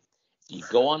married, you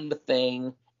go on the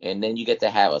thing, and then you get to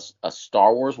have a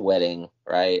Star Wars wedding,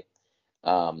 right?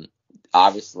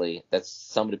 Obviously, that's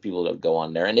some of the people that go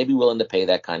on there, and they'd be willing to pay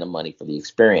that kind of money for the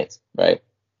experience, right?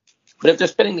 But if they're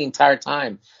spending the entire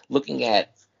time looking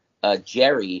at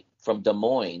Jerry from Des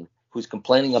Moines, who's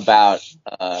complaining about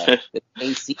the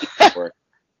AC work,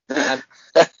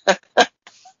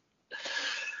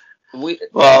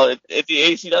 well, if the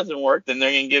AC doesn't work, then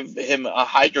they're going to give him a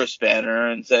hydro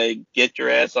spanner and say, get your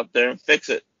ass up there and fix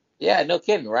it. Yeah, no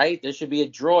kidding, right? There should be a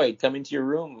droid coming to your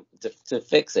room to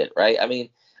fix it, right?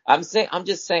 I'm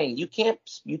just saying, you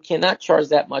cannot charge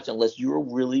that much unless you're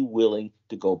really willing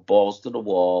to go balls to the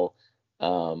wall,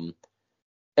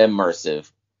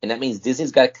 immersive. And that means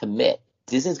Disney's got to commit.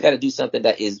 Disney's got to do something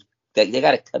that they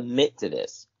got to commit to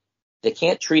this. They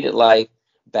can't treat it like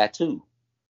Batuu.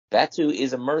 Batuu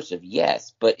is immersive,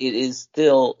 yes, but it's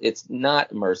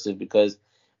not immersive because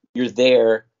you're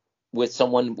there with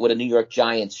someone with a New York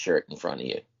Giants shirt in front of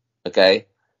you. Okay?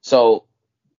 So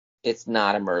it's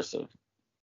not immersive.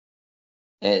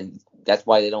 And that's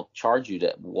why they don't charge you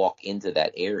to walk into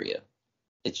that area.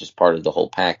 It's just part of the whole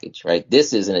package, right?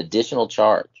 This is an additional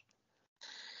charge.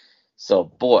 So,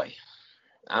 boy,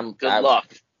 Good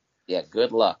luck. Yeah,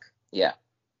 good luck. Yeah.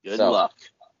 Good luck.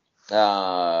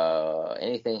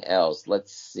 Anything else?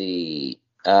 Let's see.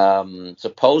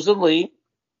 Supposedly,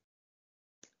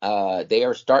 they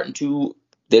will start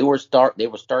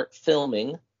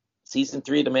filming season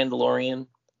 3 of The Mandalorian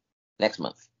next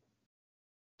month.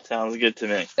 Sounds good to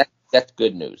me. That's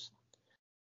good news.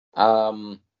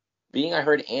 I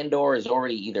heard Andor is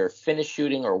already either finished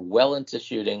shooting or well into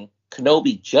shooting.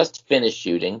 Kenobi just finished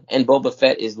shooting, and Boba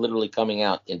Fett is literally coming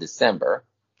out in December.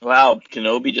 Wow,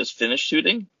 Kenobi just finished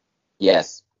shooting?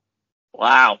 Yes.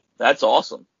 Wow, that's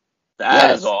awesome.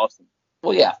 That is awesome.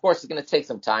 Well, yeah, of course it's going to take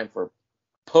some time for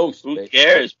post. Who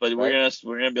cares? But right? we're gonna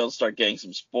be able to start getting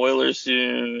some spoilers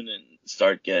soon and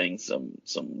start getting some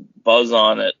buzz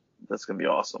on it. That's gonna be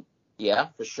awesome. Yeah,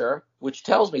 for sure. Which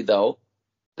tells me though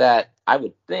that I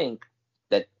would think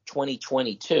that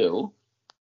 2022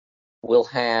 will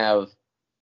have,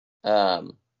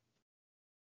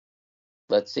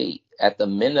 let's see, at the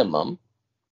minimum,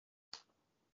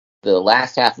 the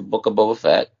last half of Book of Boba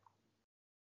Fett.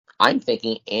 I'm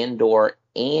thinking Andor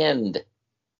and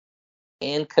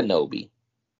Kenobi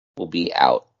will be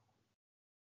out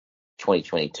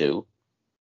 2022.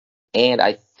 And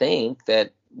I think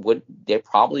that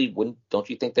don't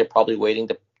you think they're probably waiting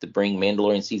to bring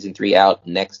Mandalorian season 3 out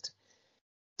next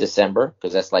December?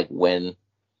 Because that's when,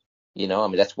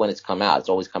 that's when it's come out. It's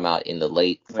always come out in the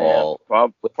late fall. Yeah,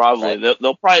 probably. Right?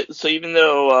 They'll probably, so even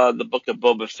though the Book of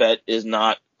Boba Fett is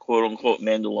not quote unquote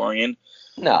Mandalorian,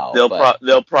 no,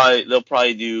 they'll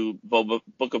probably do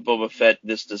Book of Boba Fett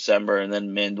this December and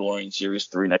then Mandalorian series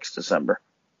 3 next December.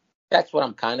 That's what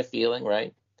I'm kind of feeling,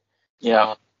 right?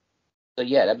 Yeah. So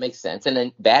yeah, that makes sense. And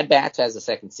then Bad Batch has a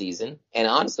second season. And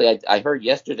honestly, I heard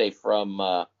yesterday from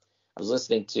I was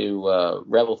listening to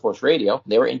Rebel Force Radio.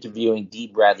 They were interviewing D.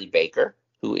 Bradley Baker,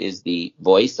 who is the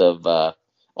voice of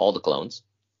all the clones.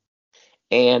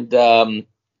 And they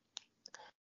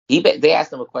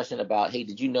asked him a question about, hey,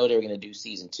 did you know they were going to do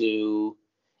season 2?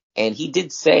 And he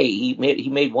did say he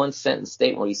made one sentence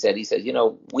statement where he said,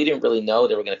 we didn't really know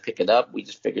they were going to pick it up. We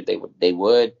just figured they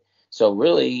would. So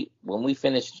really, when we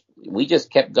finished, we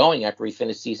just kept going after we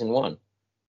finished season 1.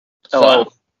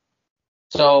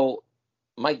 So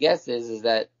my guess is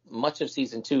that much of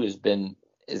season 2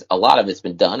 is a lot of it's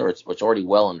been done, or it's already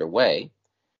well underway.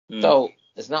 So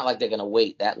it's not like they're going to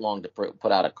wait that long to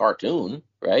put out a cartoon,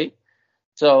 right?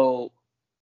 So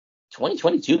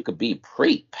 2022 could be a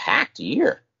pretty packed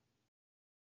year.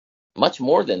 Much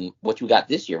more than what you got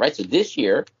this year, right? So this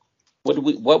year, what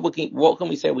can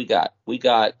we say we got? We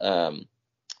got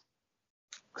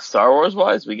Star Wars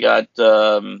wise, we got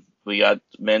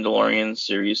Mandalorian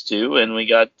Series 2, and we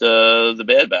got the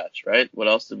Bad Batch, right? What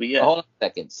else did we get? Hold on a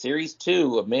second. Series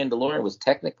 2 of Mandalorian was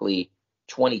technically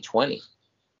 2020.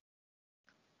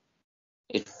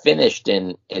 It finished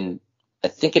I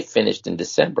think it finished in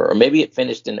December, or maybe it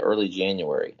finished in early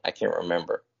January. I can't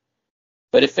remember.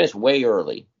 But it finished way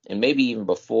early, and maybe even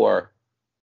before.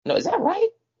 No, is that right?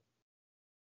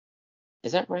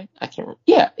 Is that right? I can't remember.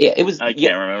 Yeah, it was. I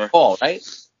can't remember. Fall, right?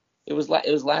 It was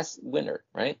last winter,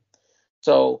 right?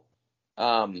 So,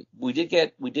 we did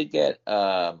get.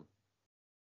 Well,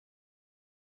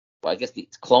 I guess the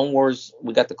Clone Wars.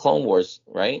 We got the Clone Wars,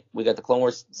 right? We got the Clone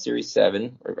Wars Series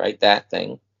 7, right? That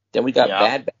thing. Then we got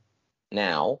Bad Batch.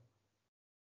 Now,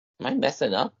 am I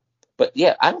messing up? But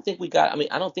yeah, I don't think we got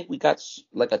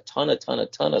like a ton of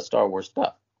Star Wars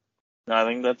stuff. No, I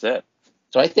think that's it.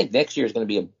 So I think next year is going to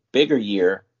be a bigger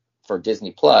year for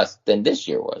Disney Plus than this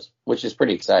year was, which is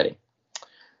pretty exciting.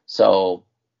 So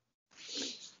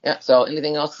yeah. So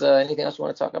anything else you want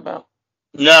to talk about?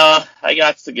 No, I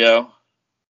got to go.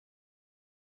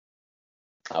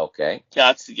 Okay.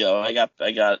 Got to go. I got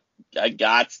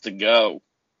to go.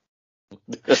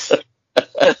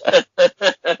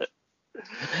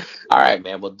 All right,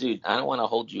 man. Well, dude, I don't want to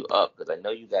hold you up because I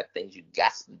know you got things you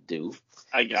got to do.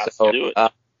 I got to do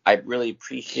it. I really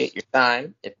appreciate your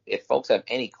time. If folks have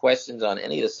any questions on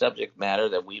any of the subject matter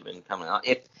that we've been coming on,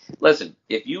 if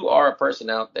you are a person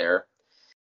out there,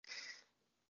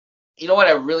 you know what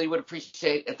I really would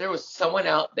appreciate? If there was someone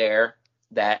out there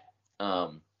that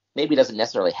maybe doesn't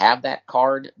necessarily have that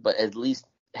card, but at least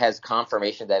has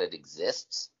confirmation that it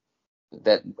exists,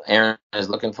 that Aaron is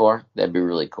looking for, that'd be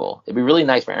really cool. It'd be really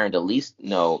nice for Aaron to at least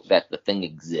know that the thing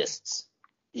exists.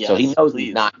 Yes, so he knows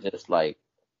he's not just like,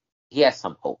 he has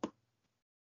some hope.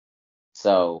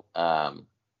 So I'm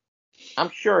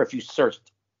sure if you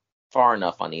searched far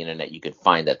enough on the internet, you could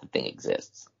find that the thing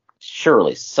exists.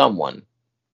 Surely someone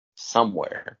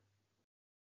somewhere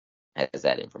has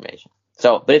that information.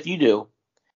 So, but if you do,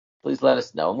 please let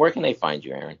us know. And where can they find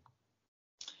you, Aaron?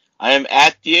 I am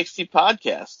at DXT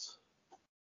Podcast.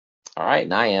 All right,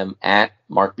 and I am at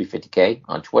MarkB50K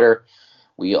on Twitter.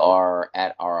 We are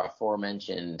at our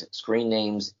aforementioned screen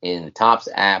names in the Topps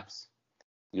apps.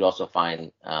 You also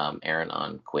find Aaron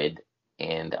on Quid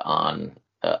and on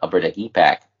Upper Deck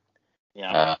EPAC.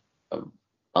 Yeah.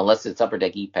 Unless it's Upper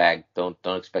Deck EPAC, don't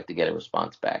expect to get a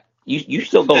response back. You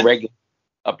still go regular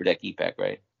Upper Deck EPAC,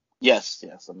 right? Yes.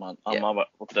 I'm on Upper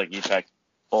Deck EPAC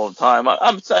all the time.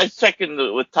 I'm checking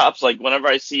with Topps, like whenever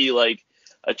I see like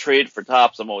a trade for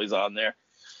Topps, I'm always on there.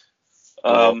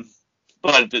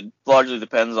 But it largely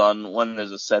depends on when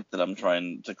there's a set that I'm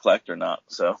trying to collect or not.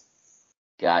 So.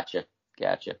 Gotcha.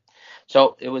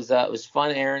 So it was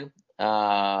fun, Aaron.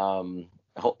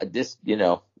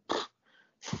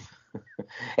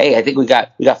 Hey, I think we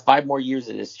got 5 more years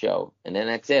of this show, and then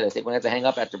that's it. I think we have to hang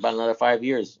up after about another 5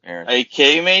 years, Aaron. Are you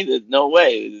kidding me? No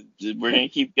way. We're gonna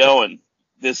keep going.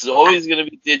 This is always gonna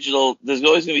be digital. There's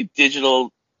always gonna be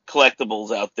digital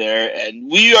collectibles out there,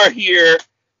 and we are here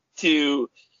to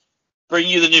bring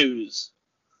you the news.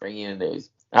 All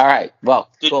right. Well,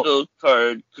 digital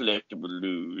card collectible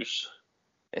news.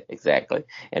 Exactly.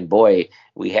 And boy,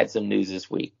 we had some news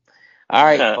this week. All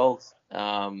right, folks.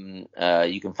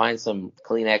 You can find some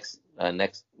Kleenex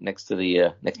next to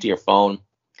your phone.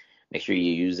 Make sure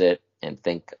you use it and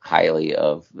think highly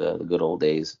of the good old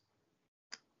days.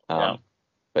 But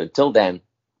until then,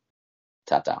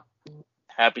 ta-ta.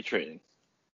 Happy trading.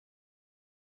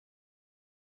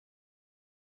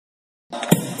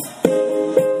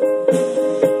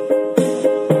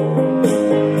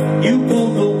 You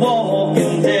pulled the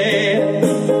Walking Dead,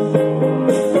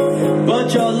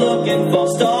 but you're looking for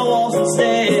Star Wars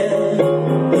instead.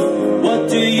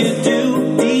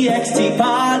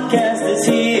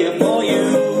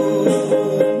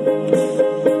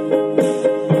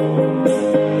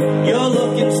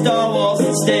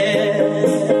 instead.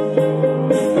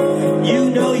 You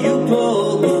know you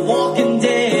pulled the Walking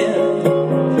Dead.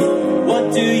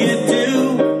 What do you do?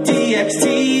 DXT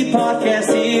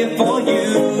podcast here for you.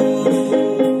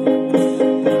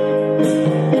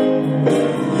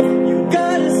 You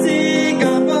gotta sing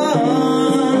a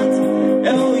bunt.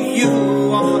 Oh, you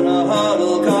on a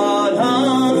huddle card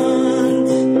hunt.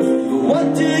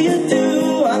 What do you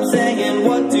do? I'm saying,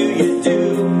 what do you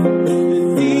do?